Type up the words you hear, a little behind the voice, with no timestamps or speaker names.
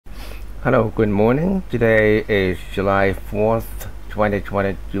Hello, good morning. Today is July 4th,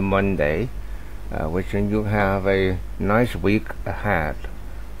 2022, Monday. Wishing you have a nice week ahead.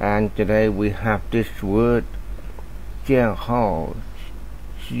 And today we have this word, 见好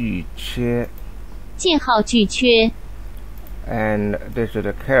拒缺. 见好拒缺. And this is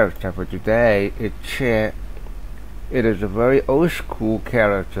the character for today. It's 缺. It is a very old school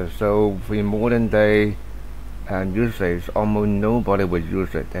character, so for modern day usage, almost nobody would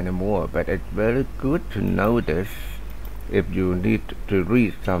use it anymore, but it's very good to know this if you need to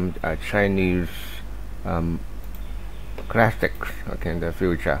read some Chinese classics in the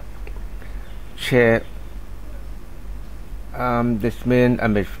future. 缺 this means a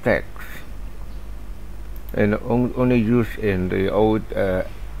mistake, and only used in the old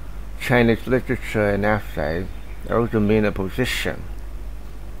Chinese literature and essay. It also means a position,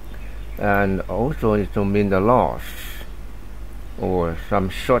 and also it will mean the loss or some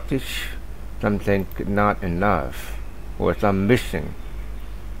shortage, something not enough, or some missing.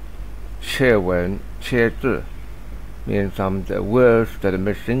 缺文缺字 means some the words that are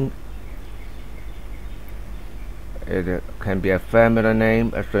missing. It can be a family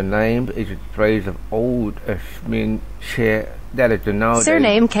name, as a name is a phrase of old as mean 缺. That is the nowadays.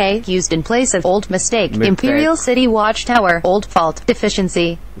 Surname K used in place of old mistake. Imperial City Watchtower, old fault,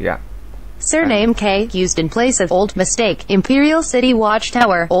 deficiency. Yeah. Surname K used in place of old mistake. Imperial City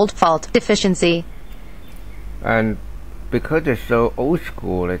Watchtower, old fault, deficiency. And because it's so old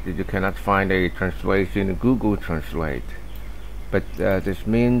school that you cannot find a translation in Google Translate, but this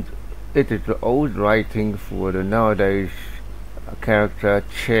means it is the old writing for the nowadays character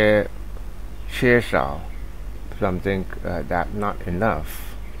缺少, something that not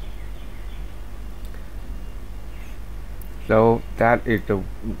enough. So that is the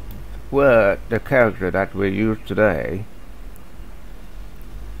word, the character that we use today.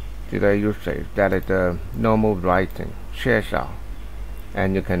 Today you say that is the normal writing, 缺少,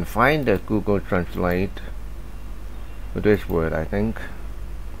 and you can find the Google Translate for this word, I think.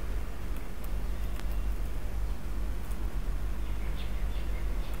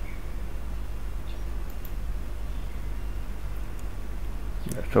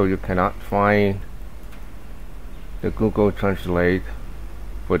 So you cannot find the Google Translate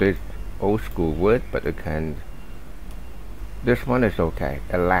for this old school word, but you can. This one is okay,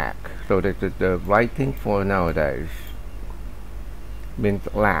 a lack. So this is the writing for nowadays. Means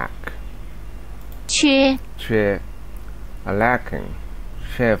lack. 缺 a lacking.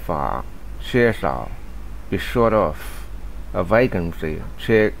 缺乏, 缺少, be short of. A vacancy.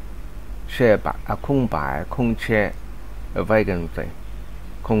 缺白, a 空白, 空缺, a vacancy.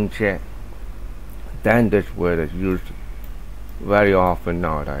 空缺. Then this word is used very often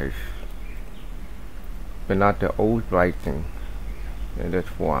nowadays, but not the old writing in this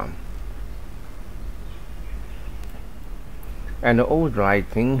form. And the old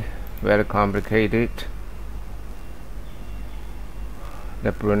writing, very complicated.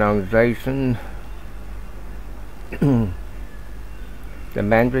 The pronunciation, the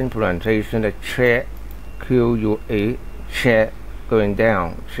Mandarin pronunciation, the 缺, Q-U-A, 缺, going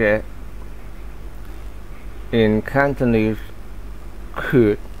down, 缺. In Cantonese,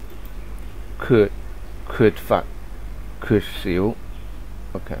 could fat, could seal.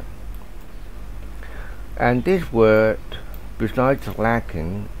 Okay. And this word, besides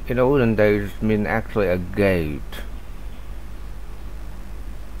lacking, in olden days mean actually a gate.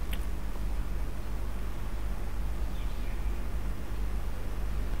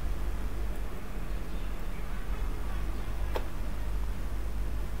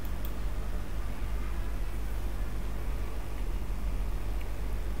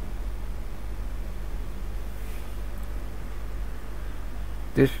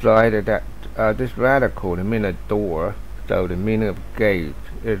 This slide that this radical, the meaning of door, so the meaning of gate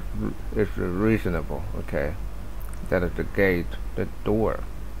is reasonable. Okay, that is the gate, the door.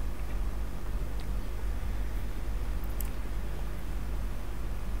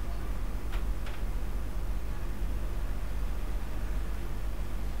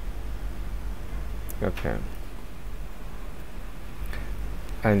 Okay,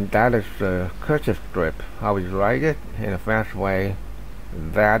 and that is the cursive script. How we write it in a fast way.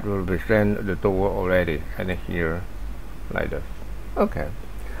 That will represent the door already, and here like this. Okay,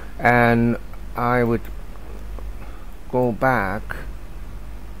 and I would go back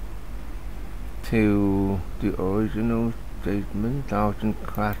to the original statement, Thousand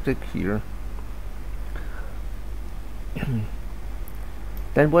Classic here.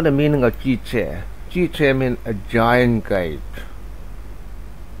 Then what the meaning of 巨蟹? 巨蟹 means a giant gate,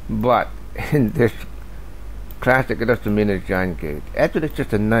 but in this classic, it doesn't mean a giant gate. Actually, it's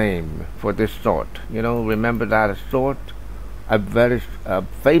just a name for this sword. You know, remember that a sword, a very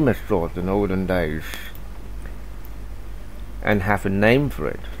famous sword in olden days, and have a name for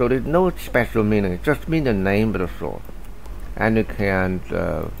it. So there's no special meaning. It just means the name of the sword. And you can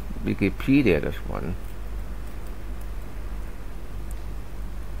Wikipedia this one.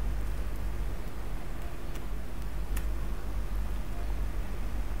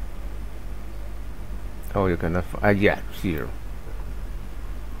 Oh, you can yeah, here.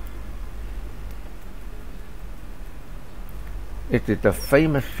 It is the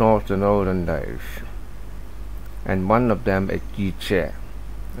famous sword in olden days, and one of them is Jiche.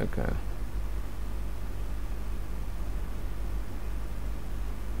 Okay.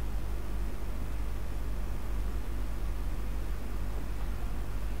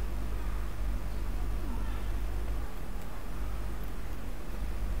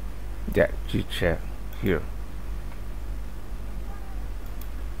 Yeah, Jiche here.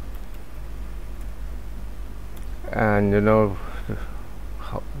 And you know,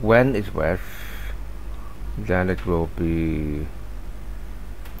 when it was, then it will be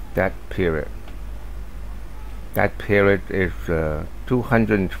that period. That period is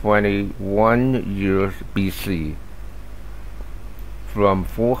 221 years BC, from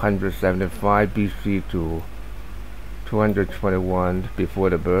 475 BC to 221 before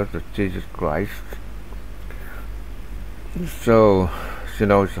the birth of Jesus Christ. So, you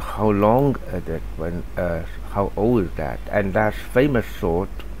know, how long that when how old is that? And that famous sword,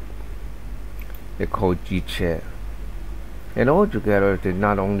 they call Jiche. And altogether, they're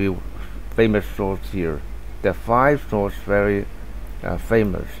not only famous swords here. There are 5 swords very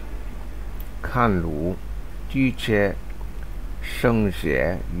famous: Kanlu, Jiche,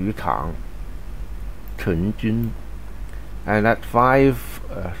 Shengxie, Yutang, Chenjun. And that 5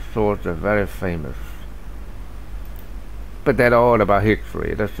 swords are very famous. But that's all about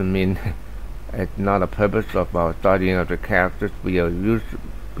history. It doesn't mean it's not a purpose of our studying of the characters. We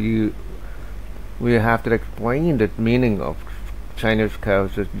have to explain the meaning of Chinese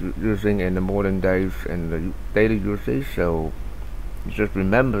characters using in the modern days and the daily usage. So just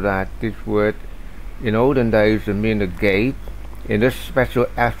remember that this word in olden days it means a gate. In this special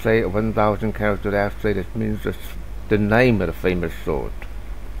essay, 1,000 character essay, it means the name of the famous sword.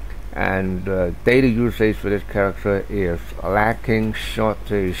 And daily usage for this character is lacking,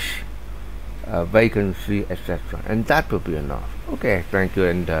 shortage, vacancy, etc. And that will be enough. Okay, thank you,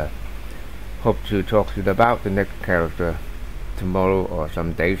 and hope to talk to you about the next character tomorrow or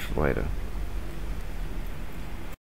some days later.